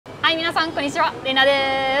はい、皆さんこんにちは、レナ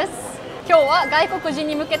です。今日は外国人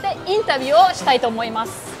に向けてインタビューをしたいと思いま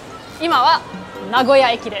す。今は名古屋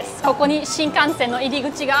駅です。ここに新幹線の入り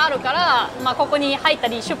口があるから、ここに入った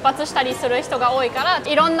り出発したりする人が多いから、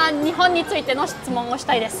いろんな日本についての質問をし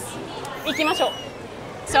たいです。行きましょう。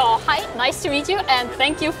So, hi, nice to meet you and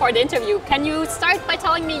thank you for the interview. Can you start by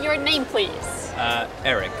telling me your name, please?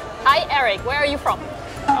 Eric. Hi, Eric. Where are you from?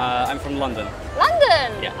 I'm from London.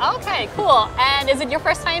 London? Yeah. Okay, cool. And is it your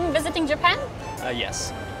first time visiting Japan?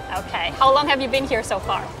 Yes. Okay. How long have you been here so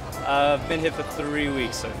far? I've been here for 3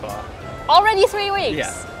 weeks so far. Already 3 weeks?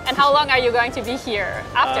 Yeah. And how long are you going to be here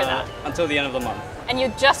after that? Until the end of the month. And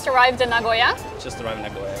you just arrived in Nagoya? Just arrived in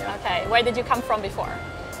Nagoya, yeah. Okay. Where did you come from before?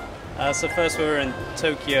 So first we were in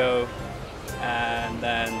Tokyo, and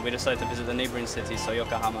then we decided to visit the neighboring cities, so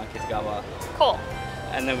Yokohama, Kitagawa. Cool.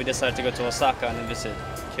 And then we decided to go to Osaka and then visit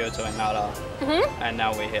Kyoto and Nara. And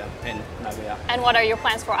now we're here in Nagoya. And what are your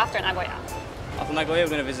plans for after Nagoya? After Nagoya, we're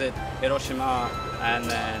going to visit Hiroshima, and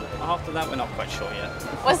then after that, we're not quite sure yet.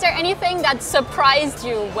 Was there anything that surprised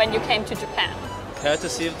you when you came to Japan?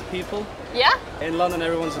 Courtesy of the people. Yeah? In London,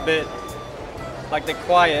 everyone's a bit, like, they're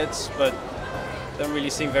quiet, but don't really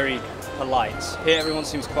seem very polite. Here, everyone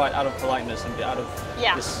seems quite out of politeness and out of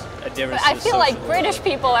this adherence. But I feel like British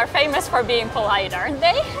people are famous for being polite, aren't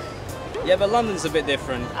they? Yeah, but London's a bit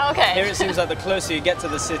different. Okay. Here it seems like the closer you get to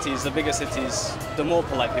the cities, the bigger cities, the more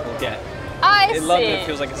polite people get. I see. In London, it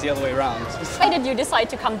feels like it's the other way around. Why did you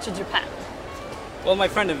decide to come to Japan? Well, my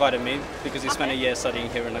friend invited me because he spent a year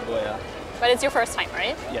studying here in Nagoya. But it's your first time,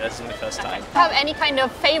 right? Yeah, this is my first time. Have any kind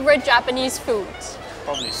of favorite Japanese food?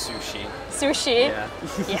 Probably sushi. Sushi? Yeah.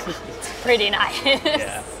 Yeah, it's pretty nice.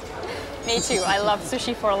 Yeah. Me too, I love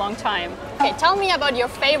sushi for a long time. Okay, tell me about your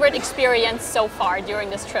favorite experience so far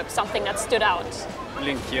during this trip, something that stood out.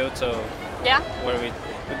 In Kyoto, Yeah? where we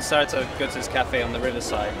decided to go to this cafe on the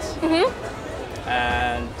riverside.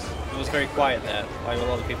 And it was very quiet there. Like a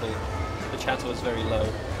lot of people, the chatter was very low.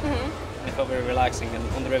 It felt very relaxing, and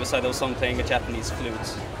on the riverside there was someone playing a Japanese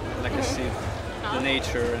flute. And I could see the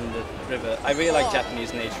nature and the river. I really like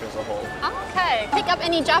Japanese nature as a whole. Okay, pick up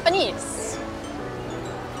any Japanese?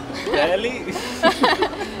 Really?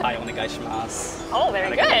 Hi, onegaishimasu. Oh,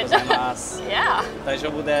 very good. Yeah.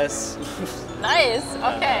 Daijoubu desu. Nice,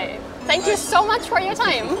 okay. Thank you so much for your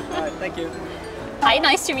time. Alright, thank you. Hi,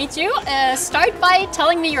 nice to meet you. Start by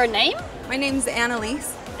telling me your name. My name's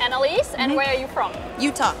Annalise. Annalise, and where are you from?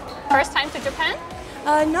 Utah. First time to Japan?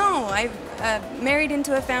 No, I've married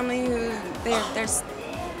into a family who there's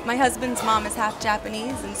my husband's mom is half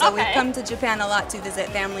Japanese, and so we've come to Japan a lot to visit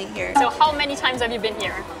family here. So how many times have you been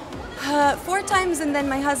here? 4 times, and then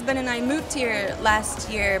my husband and I moved here last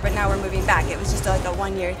year, but now we're moving back. It was just like a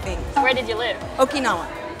 1-year thing. Where did you live? Okinawa.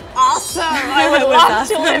 Awesome! I would love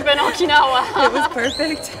to live in Okinawa. It was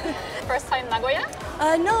perfect. First time Nagoya?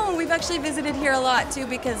 No, we've actually visited here a lot too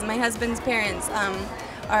because my husband's parents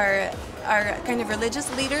are kind of religious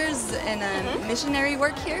leaders and missionary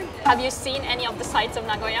work here. Have you seen any of the sights of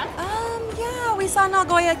Nagoya? Yeah, we saw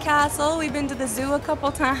Nagoya Castle. We've been to the zoo a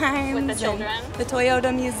couple times. With the children? The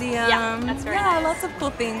Toyota Museum. Yeah, that's very nice. Lots of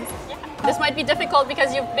cool things. Yeah. This might be difficult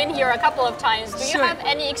because you've been here a couple of times. Do you have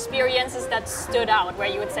any experiences that stood out where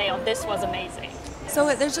you would say, oh, this was amazing?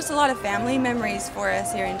 So there's just a lot of family memories for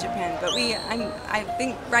us here in Japan, but I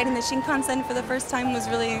think riding the Shinkansen for the first time was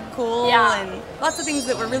really cool, and lots of things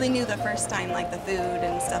that were really new the first time, like the food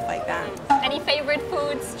and stuff like that. Any favorite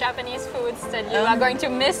foods, Japanese foods, that you are going to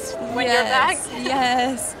miss when you're back?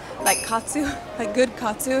 Yes, like katsu, like good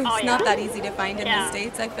katsu. It's not that easy to find in the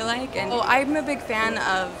States, I feel like. And I'm a big fan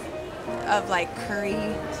of like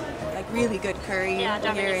curry. Really good curry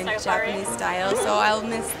here in Japanese style, so I'll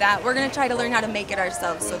miss that. We're gonna try to learn how to make it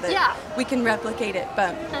ourselves so that we can replicate it.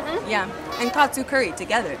 But and katsu curry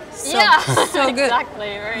together, so good.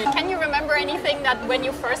 Exactly. Right. Can you remember anything that when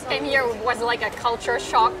you first came here was like a culture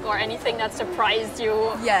shock or anything that surprised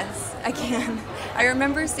you? Yes, I can. I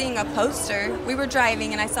remember seeing a poster. We were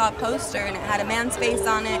driving and I saw a poster and it had a man's face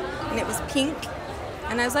on it and it was pink.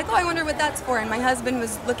 And I was like, oh, I wonder what that's for. And my husband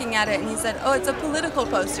was looking at it and he said, oh, it's a political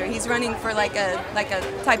poster. He's running for like a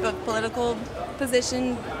type of political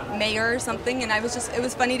position, mayor or something. And it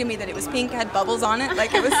was funny to me that it was pink, had bubbles on it.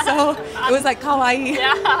 Like it was like kawaii.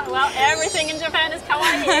 Yeah, well, everything in Japan is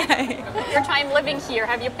kawaii. Your time living here,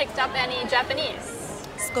 have you picked up any Japanese?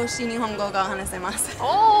 少し日本語が話せます。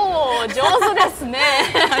Oh, 上手ですね。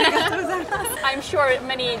ありがとうございます。I'm sure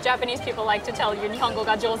many Japanese people like to tell you 日本語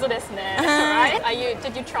が上手ですね. Right?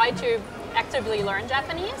 Did you try to actively learn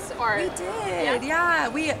Japanese or? We did.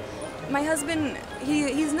 Yeah. my husband,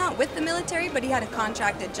 he's not with the military, but he had a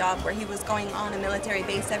contracted job where he was going on a military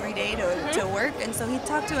base every day to work, and so he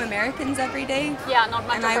talked to Americans every day. Yeah, not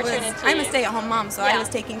much and opportunity. I'm a stay-at-home mom, so Yeah. I was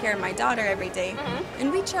taking care of my daughter every day.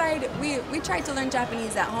 And we tried to learn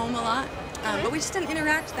Japanese at home a lot, but we just didn't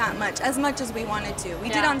interact that much as we wanted to. We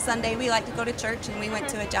did Yeah. on Sunday. We like to go to church, and we went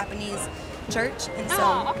to a Japanese church, and so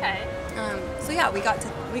Oh, okay. so yeah, we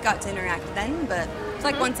got to interact then, but it's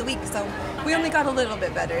like once a week, so we only got a little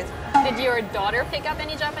bit better. Did your daughter pick up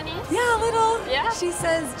any Japanese? Yeah, a little. Yeah? She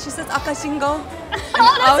says akashingo.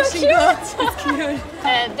 Oh, that's so Aoshingo. It's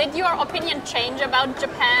cute. Did your opinion change about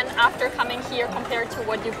Japan after coming here compared to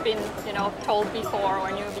what you've been, told before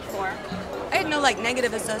or knew before? I had no like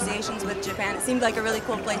negative associations with Japan. It seemed like a really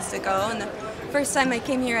cool place to go, and the first time I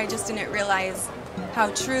came here, I just didn't realize how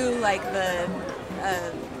true like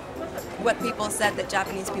what people said, that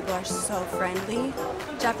Japanese people are so friendly.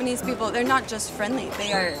 Japanese people, they're not just friendly,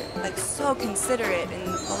 they are like so considerate and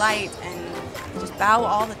polite and just bow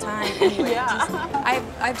all the time. Anyway,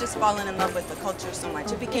 I've just fallen in love with the culture so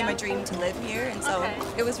much. It became a dream to live here, and so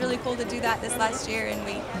it was really cool to do that this last year, and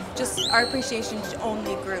our appreciation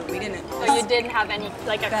only grew. We didn't. So you didn't have any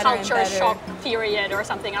like a culture shock period or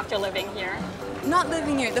something after living here? Not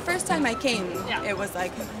living here. The first time I came, Yeah. it was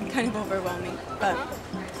like kind of overwhelming, but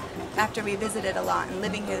after we visited a lot and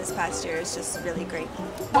living here this past year is just really great.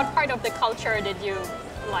 What part of the culture did you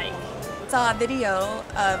like? Saw a video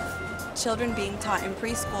of children being taught in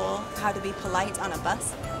preschool how to be polite on a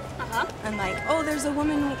bus. And like, oh, there's a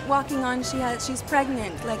woman walking on, she's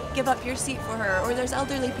pregnant, like give up your seat for her. Or there's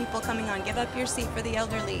elderly people coming on, give up your seat for the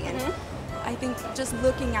elderly. And I think just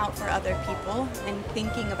looking out for other people and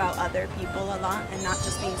thinking about other people a lot and not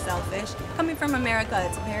just being selfish. Coming from America,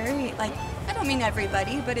 it's very like, I don't mean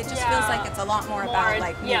everybody, but it just feels like it's a lot more about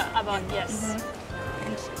like me. Yeah, about yes.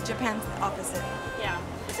 And Japan's the opposite. Yeah.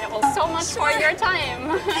 Well, so much for your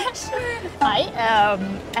time. Hi,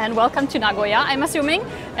 and welcome to Nagoya, I'm assuming.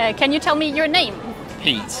 Can you tell me your name?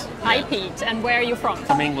 Pete. Hi, Pete. And where are you from?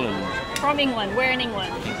 From England. From England. Where in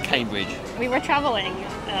England? In Cambridge. We were traveling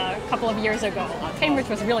a couple of years ago. Cambridge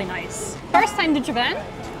was really nice. First time to Japan?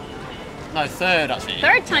 No, third actually.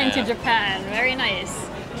 Third time to Japan. Very nice.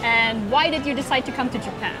 And why did you decide to come to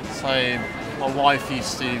Japan? So my wife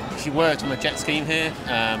she worked on a jet scheme here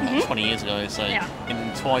like 20 years ago, so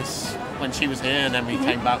in twice when she was here, and then we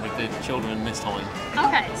came back with the children this time.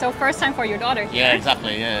 Okay, so first time for your daughter here. Yeah,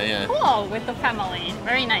 exactly, yeah. Cool, with the family.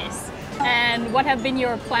 Very nice. And what have been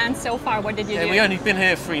your plans so far? What did you do? We only been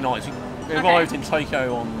here 3 nights. We arrived in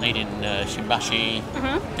Tokyo made in Shimbashi,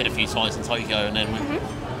 did a few sites in Tokyo, and then we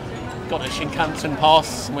got a Shinkansen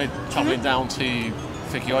pass, and we're travelling down to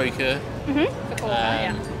Fukuoka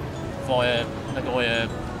via Nagoya,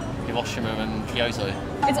 Hiroshima and Kyoto.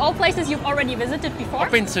 It's all places you've already visited before?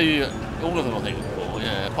 I've been to all of them, I think, before,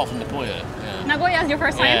 apart from Nagoya. Yeah. Nagoya is your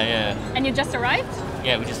first time? Yeah. And you just arrived?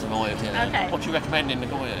 Yeah, we just arrived, Okay. What do you recommend in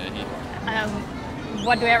Nagoya?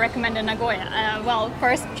 What do I recommend in Nagoya? Well,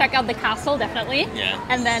 first check out the castle, definitely. Yeah.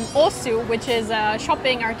 And then Osu, which is a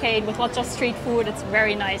shopping arcade with lots of street food. It's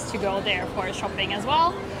very nice to go there for shopping as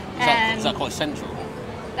well. Is that quite central?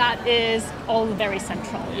 That is all very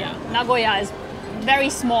central, yeah. Nagoya is very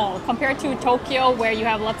small. Compared to Tokyo, where you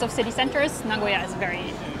have lots of city centers, Nagoya is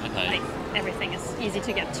very, like, everything is easy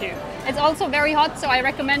to get to. It's also very hot, so I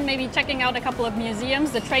recommend maybe checking out a couple of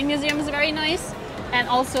museums. The train museum is very nice, and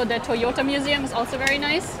also the Toyota museum is also very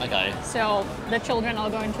nice. Okay. So the children are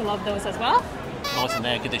going to love those as well. Nice and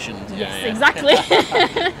air-conditioned. Yes, exactly.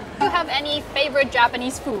 Do you have any favorite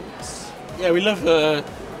Japanese foods? Yeah, we love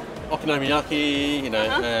okonomiyaki,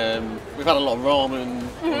 we've had a lot of ramen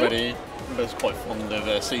already. I was quite fond of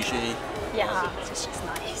sushi. Yeah, it's just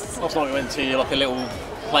nice. Last night we went to like a little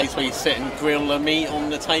place where you sit and grill the meat on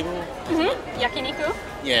the table. Yakiniku?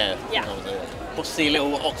 Yeah. Yeah. That was it. What's the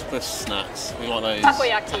little octopus snacks? We like those.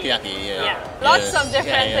 Takoyaki. Takoyaki, Yeah. Lots of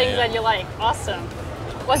different things that you like. Awesome.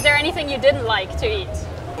 Was there anything you didn't like to eat?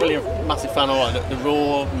 Really a massive fan of like the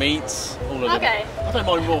raw meats. All of Okay. I don't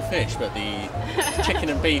mind raw fish, but the chicken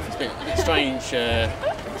and beef is a bit strange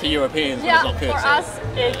to Europeans. Yeah, when it's not for good, us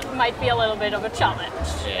it might be a little bit of a challenge.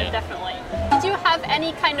 Yeah. Definitely. Did you have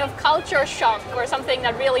any kind of culture shock or something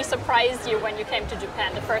that really surprised you when you came to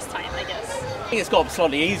Japan the first time, I guess? I think it's got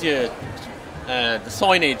slightly easier. The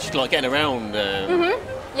signage, like getting around, there's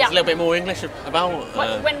a little bit more English about.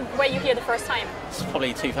 When were you here the first time? It's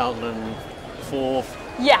probably 2004.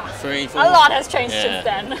 Yeah, 3, 4. a lot has changed since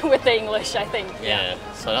then with the English, I think. Yeah,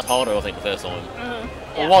 so that's harder, I think, the first time.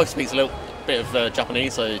 Yeah. My wife speaks a little bit of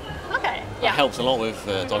Japanese, so Okay. that helps a lot with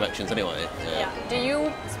directions anyway. Yeah. Do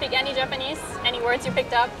you speak any Japanese? Any words you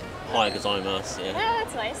picked up? Hi gozaimasu. Yeah. Yeah,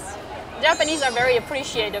 that's nice. Japanese are very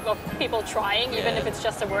appreciative of people trying, even if it's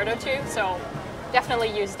just a word or two, so definitely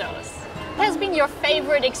use those. What has been your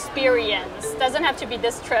favorite experience? Doesn't have to be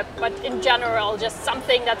this trip, but in general, just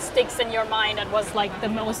something that sticks in your mind that was like the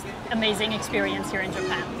most amazing experience here in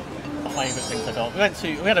Japan. My favourite things I got.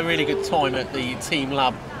 We had a really good time at the team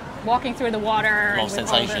lab. Walking through the water. A lot of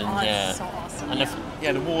sensations, yeah. So awesome.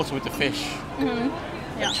 And the water with the fish.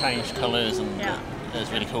 It changed colours and it was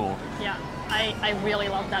really cool. Yeah, I really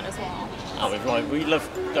love that as well. Oh, we love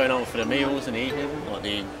going out for the meals in the evening, like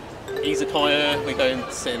the izakaya. We go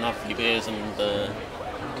and sit and have a few beers and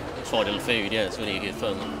try the food. Yeah, it's really good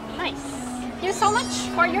fun. Nice. Thank you so much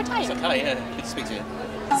for your time. It's okay, yeah. Good to speak to you.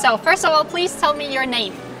 So first of all, please tell me your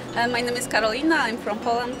name. My name is Karolina, I'm from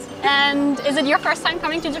Poland. And is it your first time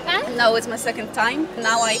coming to Japan? No, it's my second time.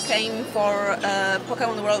 Now I came for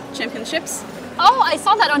Pokemon World Championships. Oh, I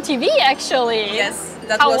saw that on TV actually. Yes,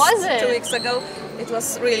 that How was was it? 2 weeks ago. It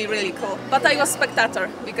was really, really cool. But I was spectator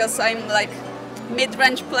because I'm like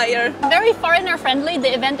mid-range player. Very foreigner friendly,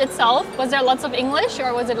 the event itself. Was there lots of English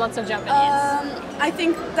or was it lots of Japanese? I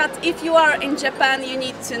think that if you are in Japan, you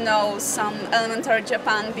need to know some elementary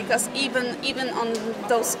Japan because even on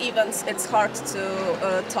those events, it's hard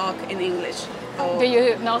to talk in English. Do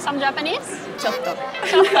you know some Japanese? ちょっと。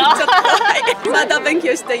ちょっと。まだ勉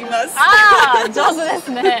強しています。Ah, 上手です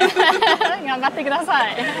ね。頑張ってくださ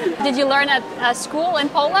い。Did you learn at school in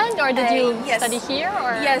Poland or did you study here?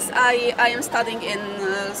 Or? Yes, I am studying in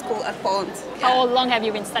school at Poland. How long have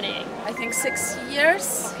you been studying? I think 6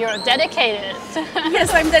 years. You're dedicated.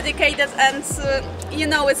 Yes, I'm dedicated and you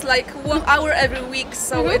know, it's like 1 hour every week,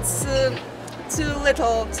 so it's too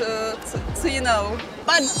little to you know.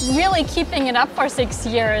 But really keeping it up for 6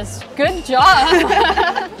 years, good job!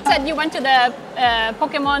 You said you went to the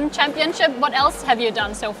Pokemon Championship. What else have you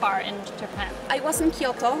done so far in Japan? I was in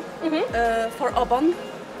Kyoto for Obon,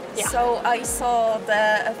 so I saw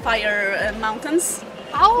the fire mountains.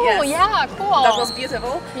 Oh, yes. Yeah, cool. That was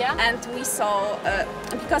beautiful. Yeah. And we saw,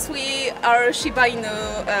 because we are Shiba Inu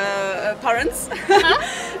parents,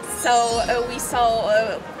 so we saw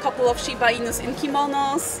a couple of Shiba Inus in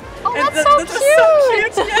kimonos. Oh, and that's so that cute!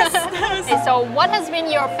 was so cute, yes. Okay, so what has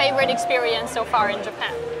been your favorite experience so far in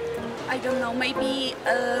Japan? I don't know, maybe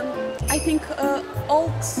I think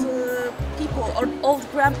old people or old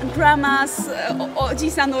grandmas,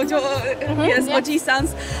 oji-san,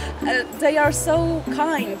 oji-sans, they are so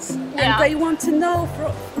kind and they want to know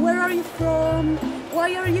where are you from,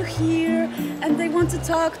 why are you here, and they want to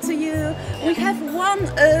talk to you. We have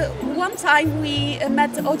one time we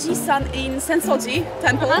met Oji-san in Sensoji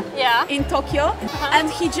temple in Tokyo, and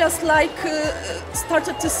he just like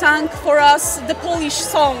started to sing for us the Polish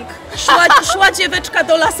song. Szła dzieweczka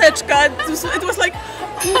do laseczka. It was like,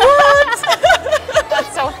 what?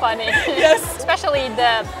 That's so funny. Yes. Especially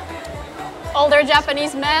the older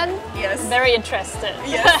Japanese men. Yes. Very interested.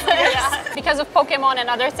 Yes. Yes. Because of Pokemon and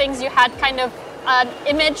other things, you had kind of an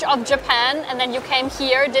image of Japan and then you came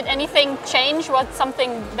here. Did anything change? Was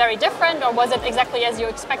something very different or was it exactly as you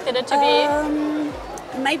expected it to be?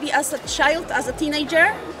 Maybe as a child, as a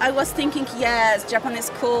teenager, I was thinking, yes, Japan is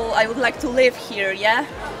cool, I would like to live here, yeah?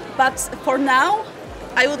 But for now,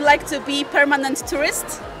 I would like to be permanent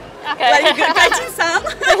tourist. Okay. Like Gaijin-san.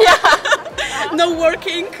 No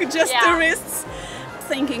working, just tourists.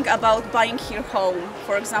 Thinking about buying here home,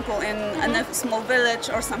 for example, in a small village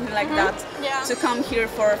or something like that. Yeah. To come here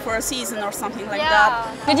for a season or something like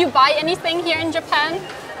that. Did you buy anything here in Japan?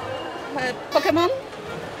 Pokemon.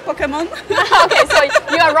 Okay, so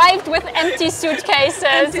you arrived with empty suitcases.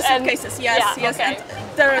 Empty suitcases, yes, yes. Okay. And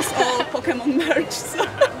there is all Pokemon merch. So.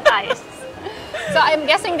 Nice. So I'm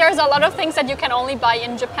guessing there's a lot of things that you can only buy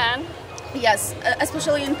in Japan. Yes,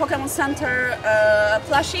 especially in Pokemon Center,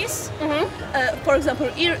 plushies. For example,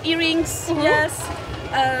 earrings. Yes,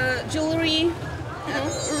 jewelry.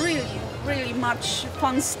 Really much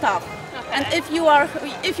fun stuff. Okay. And if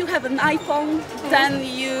you have an iPhone, then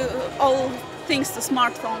you all things to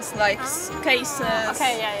smartphones like cases.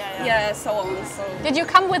 Okay, yeah. So on. So. Did you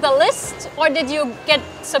come with a list, or did you get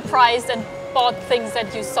surprised and bought things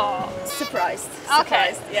that you saw? Surprised.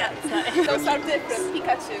 Okay. Surprised, yeah. Those are different.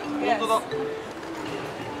 Pikachu. Yes.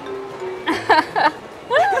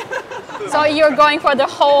 So you're going for the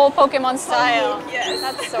whole Pokemon style. Oh, yes.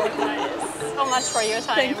 That's so nice. So much for your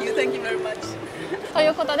time. Thank you very much. とい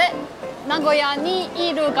うことで、名古屋に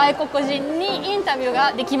いる外国人にインタビュー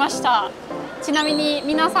ができました。ちなみに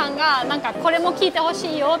皆さんがなんかこれも聞いてほし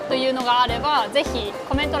いよというのがあればぜひ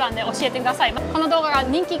コメント欄で教えてください。この動画が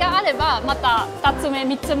人気があればまた2つ目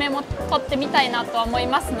3つ目も撮ってみたいなと思い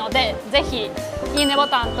ますので、ぜひいいねボ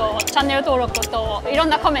タンとチャンネル登録といろん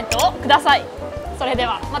なコメントをください。それで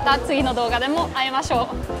はまた次の動画でも会いましょ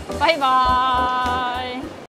う。バイバーイ。